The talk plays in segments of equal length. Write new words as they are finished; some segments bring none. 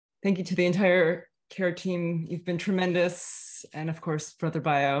Thank you to the entire care team. You've been tremendous. And of course, Brother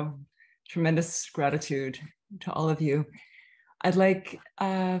Bio, tremendous gratitude to all of you. I'd like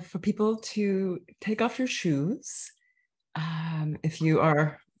for people to take off your shoes if you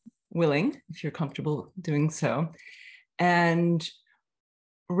are willing, if you're comfortable doing so. And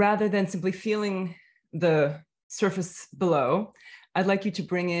rather than simply feeling the surface below, I'd like you to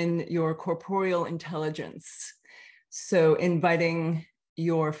bring in your corporeal intelligence. So inviting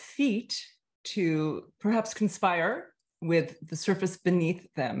your feet to perhaps conspire with the surface beneath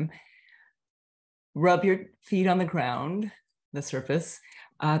them. Rub your feet on the ground, the surface,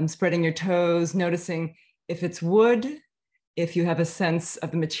 spreading your toes, noticing if it's wood, if you have a sense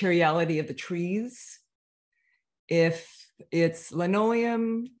of the materiality of the trees, if it's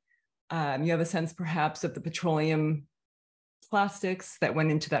linoleum, you have a sense perhaps of the petroleum plastics that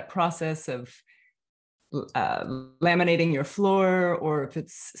went into that process of laminating your floor, or if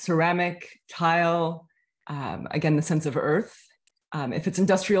it's ceramic, tile, again, the sense of earth. If it's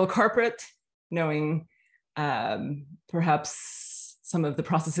industrial carpet, knowing perhaps some of the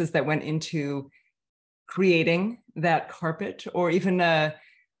processes that went into creating that carpet, or even a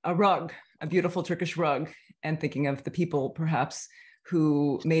rug, a beautiful Turkish rug, and thinking of the people perhaps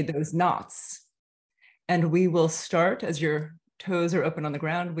who made those knots. And we will start, as your toes are open on the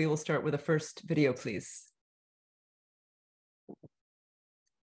ground, we will start with the first video, please.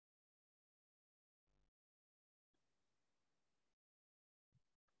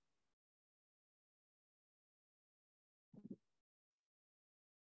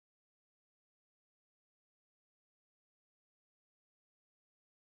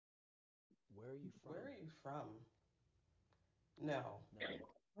 Where are you from? Where are you from? No.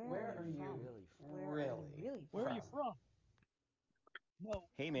 Where are you really Where are you from? No.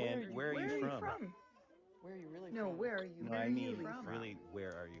 Hey man, where are you from? Where are you really No, from? where are you No, I mean, really from? really, where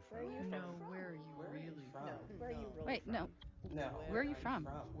are you from? No, where are you Where are you really from? from? No. Wait, no. No. Where are you from?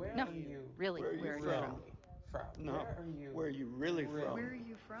 Where No, are you really, Where are you where are you really from? from? No. Where are you Where are you really from? Where are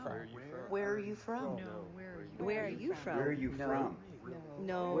you from? Where are you from? Where are you from? No. No, Where are you from? Where are you from?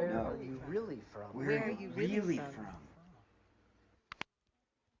 No. Where No. are you really from? Where are you really from?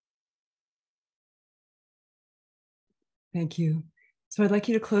 Thank you. So I'd like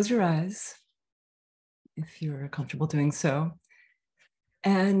you to close your eyes, if you're comfortable doing so,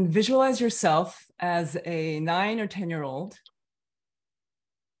 and visualize yourself as a 9 or 10-year-old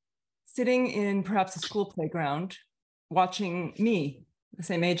sitting in perhaps a school playground, watching me, the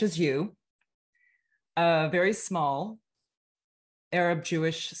same age as you, a very small Arab,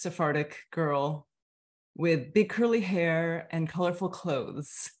 Jewish, Sephardic girl with big curly hair and colorful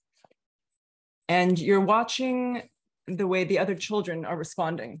clothes. And you're watching the way the other children are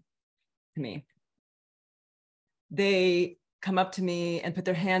responding to me. They come up to me and put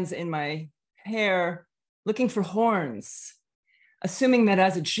their hands in my hair, looking for horns, assuming that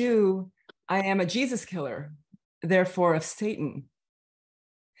as a Jew, I am a Jesus killer, therefore of Satan.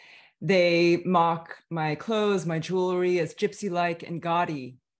 They mock my clothes, my jewelry as gypsy-like and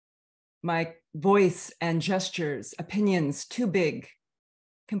gaudy, my voice and gestures, opinions too big,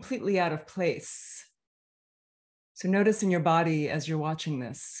 completely out of place. So notice in your body as you're watching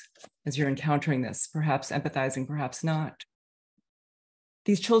this, as you're encountering this, perhaps empathizing, perhaps not.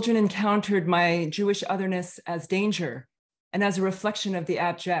 These children encountered my Jewish otherness as danger and as a reflection of the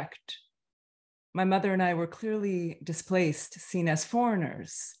abject. My mother and I were clearly displaced, seen as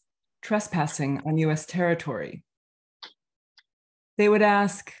foreigners, trespassing on US territory. They would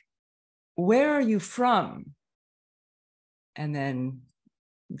ask, "Where are you from?" And then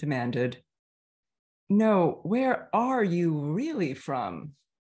demanded, "No, where are you really from?"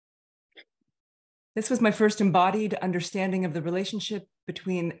 This was my first embodied understanding of the relationship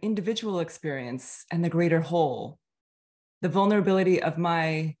between individual experience and the greater whole, the vulnerability of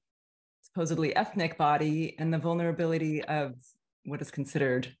my supposedly ethnic body and the vulnerability of what is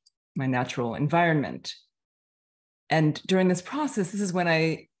considered my natural environment. And during this process, this is when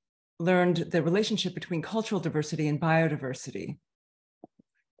I learned the relationship between cultural diversity and biodiversity.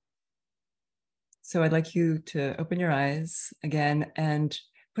 So I'd like you to open your eyes again and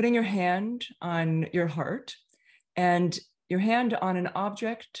putting your hand on your heart and your hand on an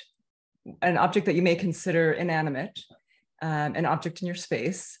object that you may consider inanimate, an object in your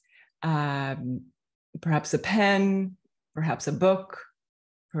space, perhaps a pen, perhaps a book,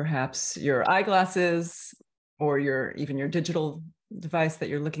 perhaps your eyeglasses, or even your digital device that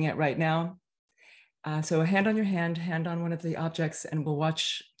you're looking at right now. So a hand on your hand on one of the objects, and we'll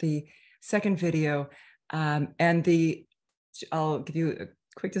watch the second video. I'll give you a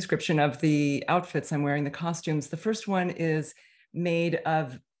quick description of the outfits I'm wearing, the costumes. The first one is made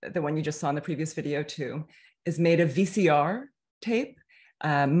of the one you just saw in the previous video too, is made of VCR tape,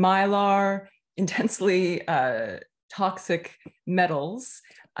 mylar, intensely toxic metals,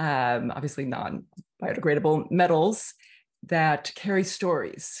 obviously non-biodegradable metals that carry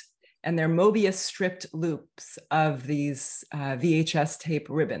stories. And they're Mobius stripped loops of these VHS tape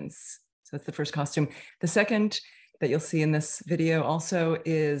ribbons. So that's the first costume. The second that you'll see in this video also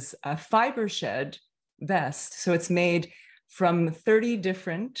is a fiber shed vest. So it's made from 30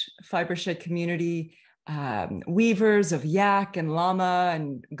 different fiber shed community weavers of yak and llama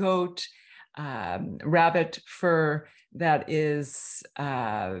and goat, rabbit fur that is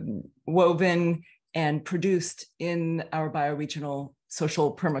woven and produced in our bioregional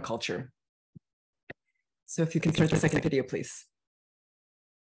social permaculture. So if you can start the second video, please.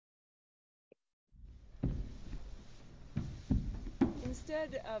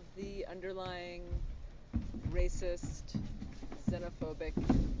 Instead of the underlying racist, xenophobic,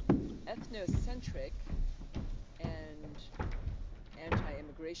 ethnocentric, and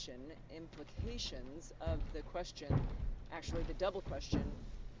anti-immigration implications of the question, actually the double question,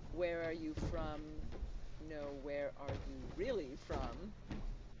 where are you from? No, where are you really from?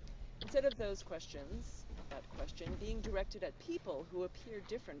 Instead of those questions, that question being directed at people who appear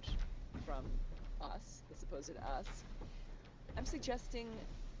different from us, the supposed us, I'm suggesting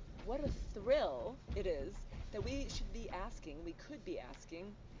what a thrill it is that we should be asking, we could be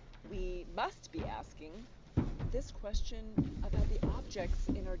asking, we must be asking this question about the objects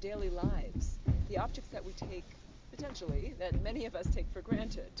in our daily lives, the objects that we take, potentially, that many of us take for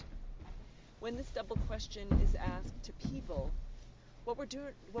granted. When this double question is asked to people, what we're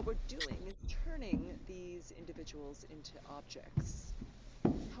doing is turning these individuals into objects.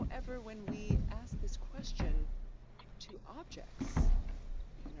 However, when we ask this question to objects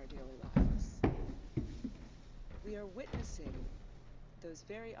in our daily lives, we are witnessing those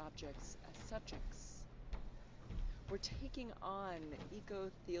very objects as subjects. We're taking on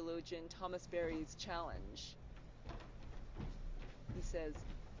eco-theologian Thomas Berry's challenge. He says,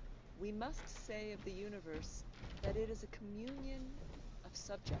 we must say of the universe that it is a communion of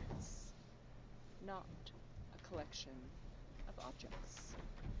subjects, not a collection of objects.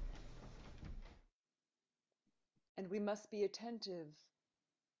 And we must be attentive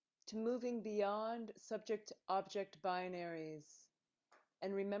to moving beyond subject-object binaries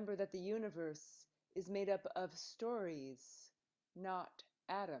and remember that the universe is made up of stories, not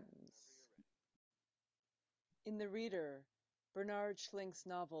atoms. In The Reader, Bernard Schlink's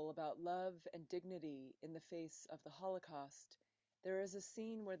novel about love and dignity in the face of the Holocaust, there is a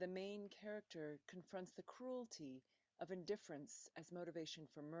scene where the main character confronts the cruelty of indifference as motivation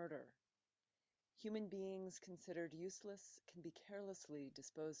for murder. Human beings considered useless can be carelessly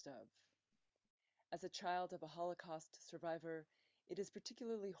disposed of. As a child of a Holocaust survivor, it is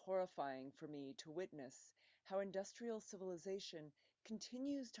particularly horrifying for me to witness how industrial civilization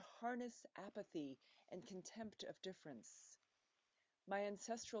continues to harness apathy and contempt of difference. My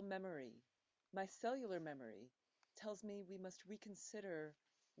ancestral memory, my cellular memory, tells me we must reconsider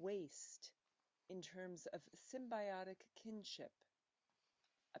waste in terms of symbiotic kinship.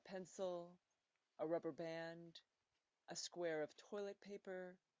 A pencil, a rubber band, a square of toilet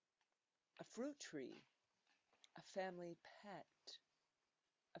paper, a fruit tree, a family pet,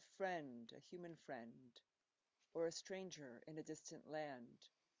 a friend, a human friend, or a stranger in a distant land,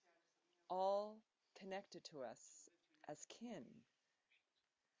 all connected to us as kin.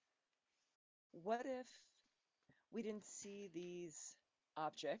 What if we didn't see these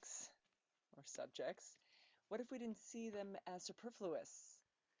objects or subjects? What if we didn't see them as superfluous?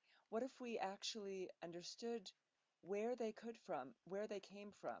 What if we actually understood where they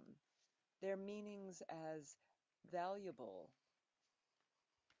came from, their meanings as valuable,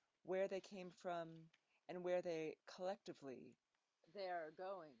 where they came from, and where they collectively they are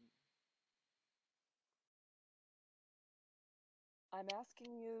going? I'm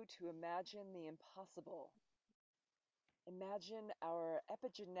asking you to imagine the impossible. Imagine our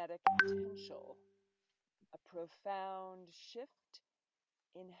epigenetic potential, a profound shift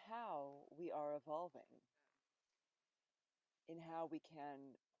in how we are evolving, in how we can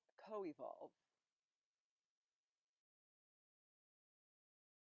co-evolve.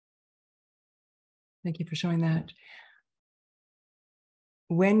 Thank you for showing that.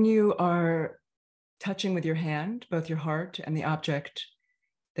 When you are touching with your hand, both your heart and the object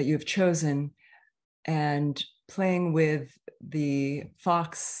that you have chosen, and playing with the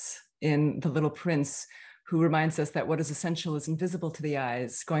fox in The Little Prince, who reminds us that what is essential is invisible to the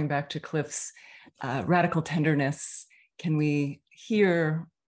eyes, going back to Cliff's radical tenderness, can we hear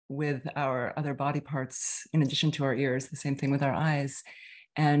with our other body parts in addition to our ears, the same thing with our eyes.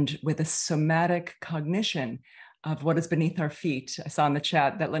 and with a somatic cognition of what is beneath our feet. I saw in the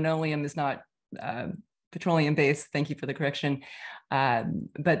chat that linoleum is not petroleum-based. Thank you for the correction.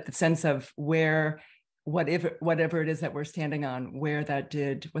 But the sense of where, whatever it is that we're standing on, where that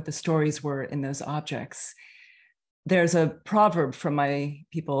did, what the stories were in those objects. There's a proverb from my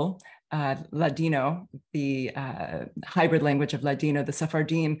people, Ladino, the hybrid language of Ladino, the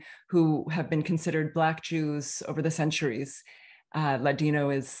Sephardim, who have been considered Black Jews over the centuries. Ladino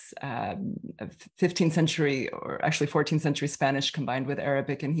is 15th century, or actually 14th century Spanish combined with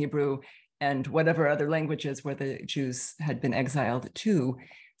Arabic and Hebrew, and whatever other languages where the Jews had been exiled to,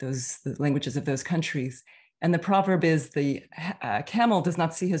 the languages of those countries. And the proverb is the camel does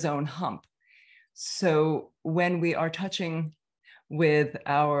not see his own hump. So when we are touching with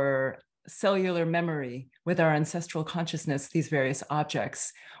our cellular memory, with our ancestral consciousness, these various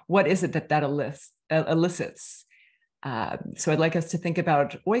objects, what is it that elicits? So I'd like us to think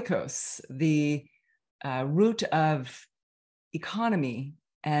about oikos, the root of economy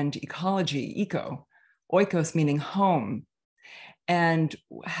and ecology, eco, oikos meaning home. And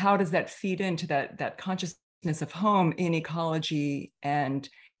how does that feed into that consciousness of home in ecology and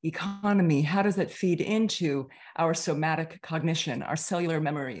economy? How does that feed into our somatic cognition, our cellular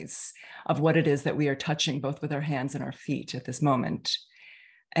memories of what it is that we are touching both with our hands and our feet at this moment?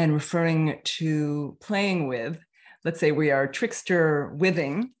 And referring to playing with, let's say we are trickster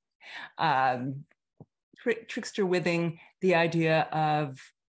withing the idea of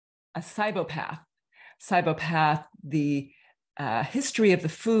a cybopath. Cybopath, the history of the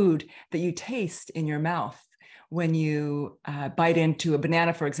food that you taste in your mouth. When you bite into a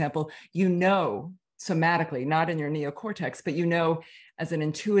banana, for example, you know somatically, not in your neocortex, but you know as an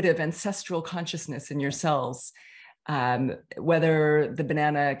intuitive ancestral consciousness in your cells, whether the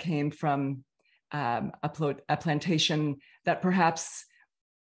banana came from a plantation that perhaps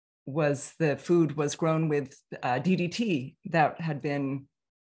the food was grown with DDT that had been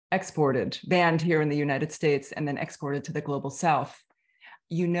exported, banned here in the United States, and then exported to the global South.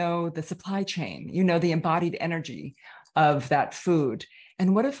 You know the supply chain, you know the embodied energy of that food.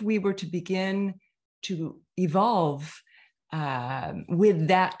 And what if we were to begin to evolve with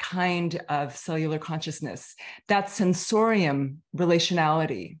that kind of cellular consciousness, that sensorium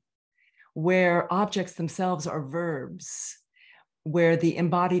relationality, where objects themselves are verbs, where the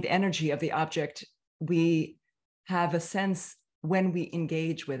embodied energy of the object, we have a sense when we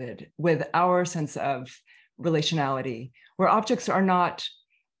engage with it, with our sense of relationality, where objects are not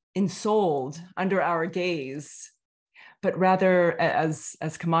ensouled under our gaze, but rather as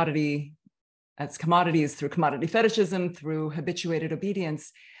commodities through commodity fetishism, through habituated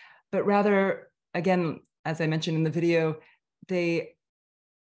obedience, but rather, again, as I mentioned in the video,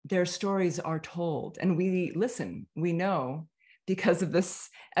 their stories are told, and we listen. We know, because of this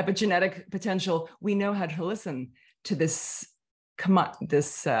epigenetic potential, we know how to listen to these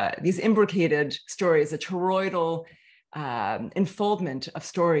imbricated stories, a toroidal enfoldment of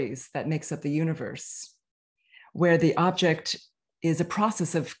stories that makes up the universe, where the object is a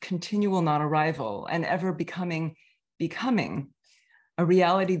process of continual non-arrival and ever becoming a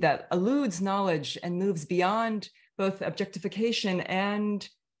reality that eludes knowledge and moves beyond both objectification and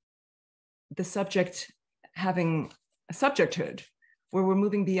the subject having a subjecthood, where we're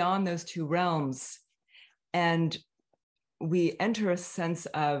moving beyond those two realms. And we enter a sense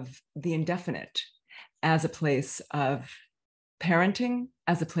of the indefinite as a place of parenting,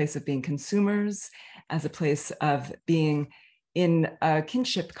 as a place of being consumers, as a place of being in a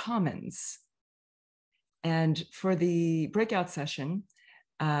kinship commons. And for the breakout session,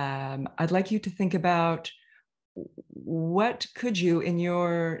 I'd like you to think about what could you in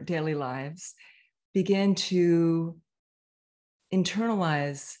your daily lives begin to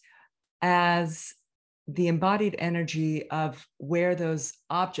internalize as the embodied energy of where those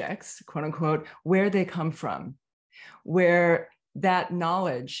objects, quote unquote, where they come from, where that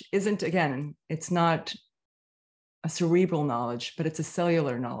knowledge isn't, again, it's not a cerebral knowledge, but it's a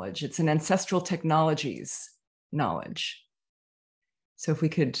cellular knowledge. It's an ancestral technologies knowledge. So if we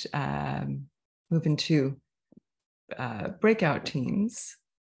could move into breakout teams,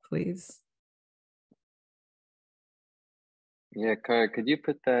 please. Yeah, Cara, could you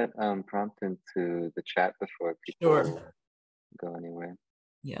put that prompt into the chat before people go anywhere?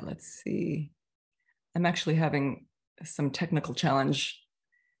 Yeah, let's see. I'm actually having some technical challenge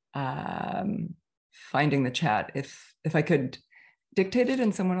finding the chat. If I could dictate it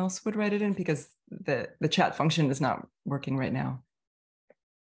and someone else would write it in, because the chat function is not working right now.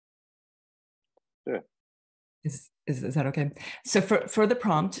 Sure. Is that okay? So for the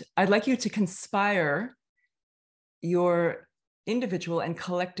prompt, I'd like you to conspire your individual and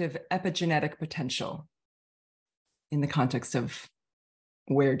collective epigenetic potential in the context of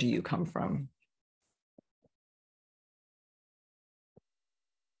where do you come from?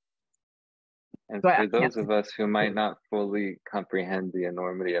 And for those of us who might not fully comprehend the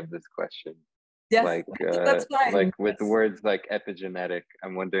enormity of this question, yes, that's fine. Like with words like epigenetic,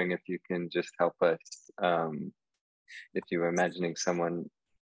 I'm wondering if you can just help us, if you were imagining someone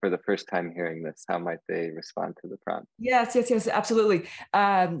for the first time hearing this, how might they respond to the prompt? Yes, absolutely.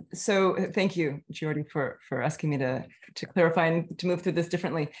 So thank you, Jordi, for asking me to clarify and to move through this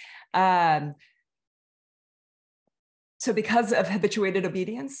differently. So because of habituated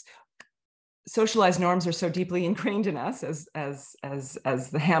obedience, socialized norms are so deeply ingrained in us, as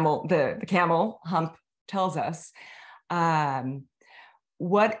the camel hump tells us.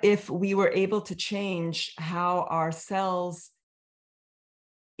 What if we were able to change how our cells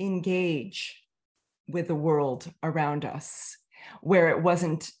engage with the world around us, where it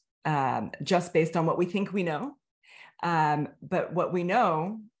wasn't just based on what we think we know, but what we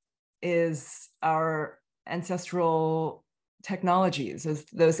know is our ancestral technologies, as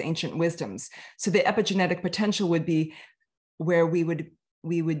those ancient wisdoms. So the epigenetic potential would be where we would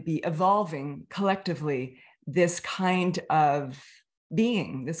be evolving collectively this kind of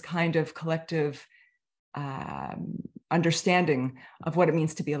being, this kind of collective understanding of what it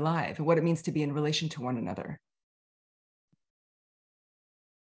means to be alive and what it means to be in relation to one another.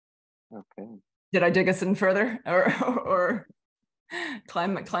 Okay. Did I dig us in further, or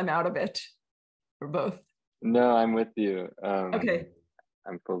climb out a bit, or both? No, I'm with you. Okay.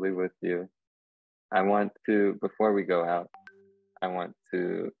 I'm fully with you. I want to, before we go out, I want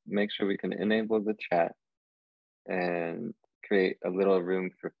to make sure we can enable the chat and create a little room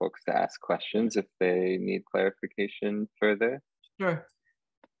for folks to ask questions if they need clarification further. Sure.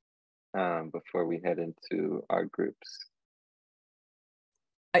 Before we head into our groups.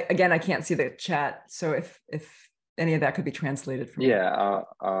 Again, I can't see the chat, so if any of that could be translated for me. Yeah,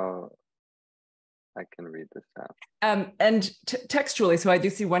 I can read this out. And textually, so I do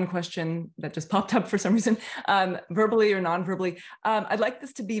see one question that just popped up for some reason, verbally or non-verbally. I'd like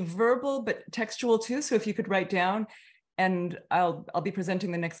this to be verbal, but textual too. So if you could write down, and I'll be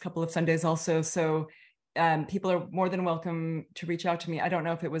presenting the next couple of Sundays also. So people are more than welcome to reach out to me. I don't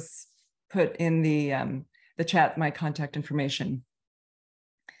know if it was put in the chat, my contact information,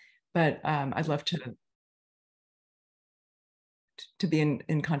 but I'd love to be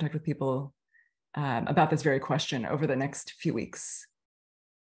in contact with people about this very question over the next few weeks.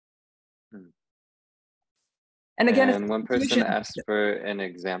 And again, one person asked for an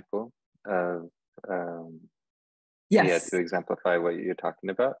example of, yes. Yeah, to exemplify what you're talking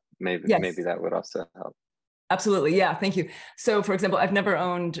about. Maybe that would also help. Absolutely, yeah, thank you. So for example, I've never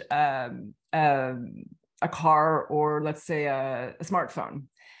owned a car, or let's say a smartphone.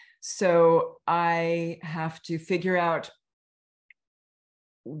 So I have to figure out,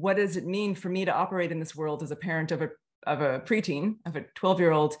 what does it mean for me to operate in this world as a parent of a preteen, of a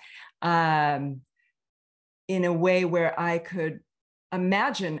 12-year-old, in a way where I could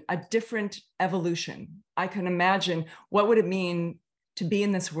imagine a different evolution. I can imagine what would it mean to be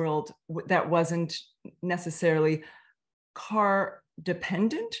in this world that wasn't necessarily car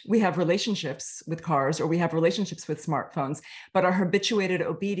dependent. We have relationships with cars, or we have relationships with smartphones, but our habituated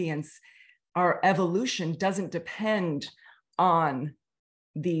obedience, our evolution doesn't depend on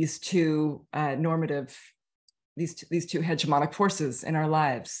these two these two hegemonic forces in our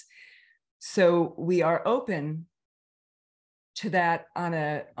lives. So we are open to that on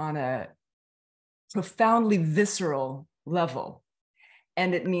a profoundly visceral level.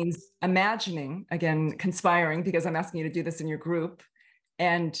 And it means imagining, again, conspiring, because I'm asking you to do this in your group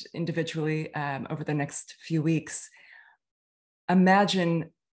and individually over the next few weeks.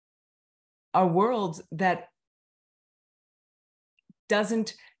 Imagine a world that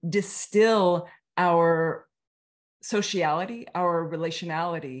doesn't distill our sociality, our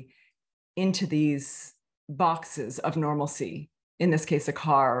relationality into these boxes of normalcy, in this case, a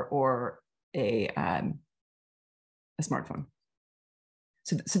car or a smartphone.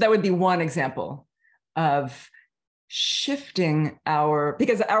 So that would be one example of shifting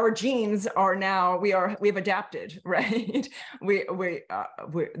because our genes are now, we've adapted, right?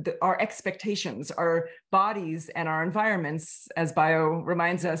 Our expectations, our bodies and our environments, as bio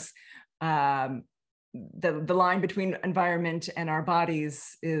reminds us, the line between environment and our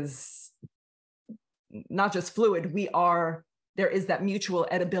bodies is not just fluid. There is that mutual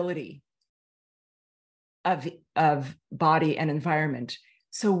edibility of body and environment.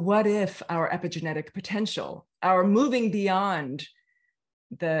 So what if our epigenetic potential, our moving beyond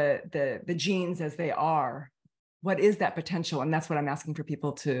the genes as they are, what is that potential? And that's what I'm asking for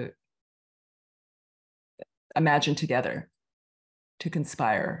people to imagine together, to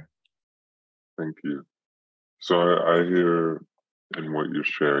conspire. Thank you. So I hear in what you're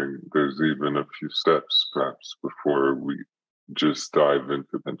sharing, there's even a few steps perhaps before we just dive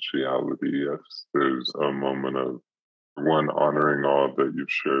into potentiality. Yes, there's a moment of one, honoring all that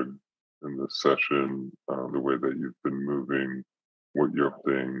you've shared in this session, the way that you've been moving, what you're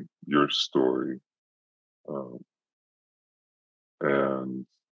doing, your story, and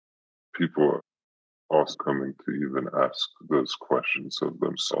people also coming to even ask those questions of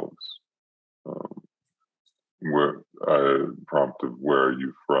themselves. Where I prompted, "Where are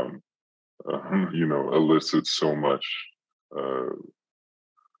you from?" Elicits uh,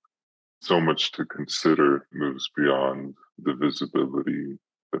 so much to consider, moves beyond the visibility,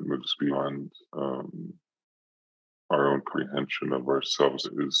 that moves beyond our own comprehension of ourselves,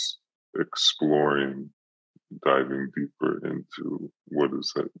 is exploring, diving deeper into what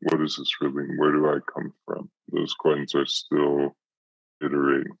is this really, and where do I come from? Those questions are still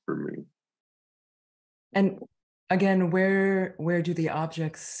iterating for me. And again, where do the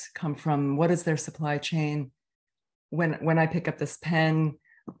objects come from? What is their supply chain? When I pick up this pen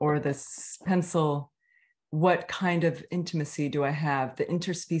or this pencil, what kind of intimacy do I have? The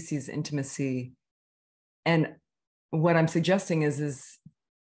interspecies intimacy. And what I'm suggesting is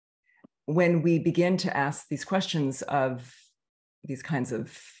when we begin to ask these questions of these kinds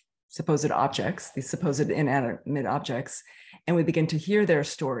of supposed objects, these supposed inanimate objects, and we begin to hear their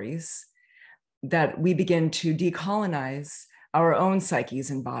stories, that we begin to decolonize our own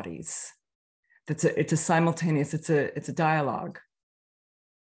psyches and bodies. It's a simultaneous, it's a dialogue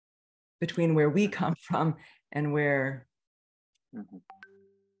between where we come from and where.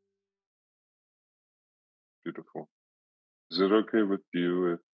 Beautiful. Is it okay with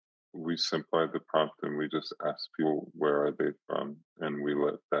you if we simplify the prompt and we just ask people where are they from, and we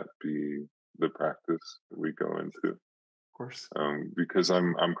let that be the practice that we go into? Of course. Because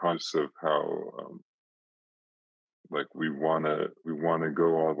I'm conscious of how like we wanna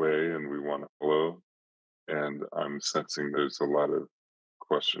go all the way and we wanna flow, and I'm sensing there's a lot of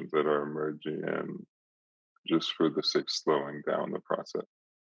questions that are emerging, and just for the sake of slowing down the process,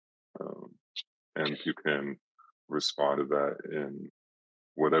 and you can respond to that in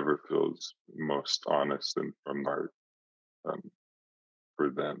whatever feels most honest and from the heart for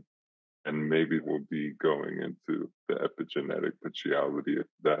them. And maybe we'll be going into the epigenetic potentiality if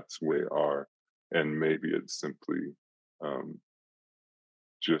that's where we are. And maybe it's simply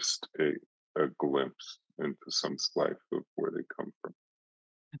just a glimpse into someone's life of where they come from.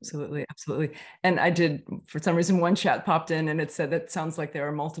 Absolutely, absolutely. And I did, for some reason, one chat popped in and it said that sounds like there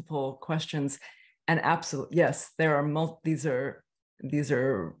are multiple questions. And absolutely, yes, there are these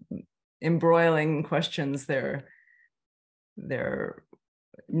are embroiling questions. They're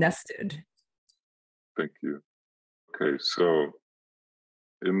nested. Thank you. Okay, so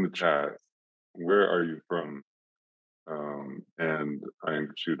in the chat, where are you from? And I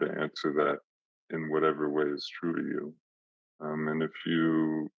invite you to answer that in whatever way is true to you. And if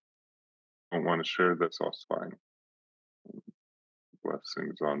you don't want to share, that's also fine.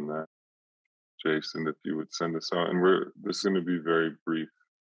 Blessings on that. Jason, if you would send us out, and this is going to be very brief.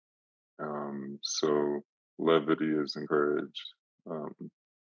 So levity is encouraged.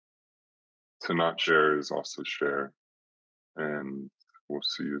 To not share is also share. And we'll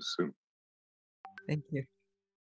see you soon. Thank you.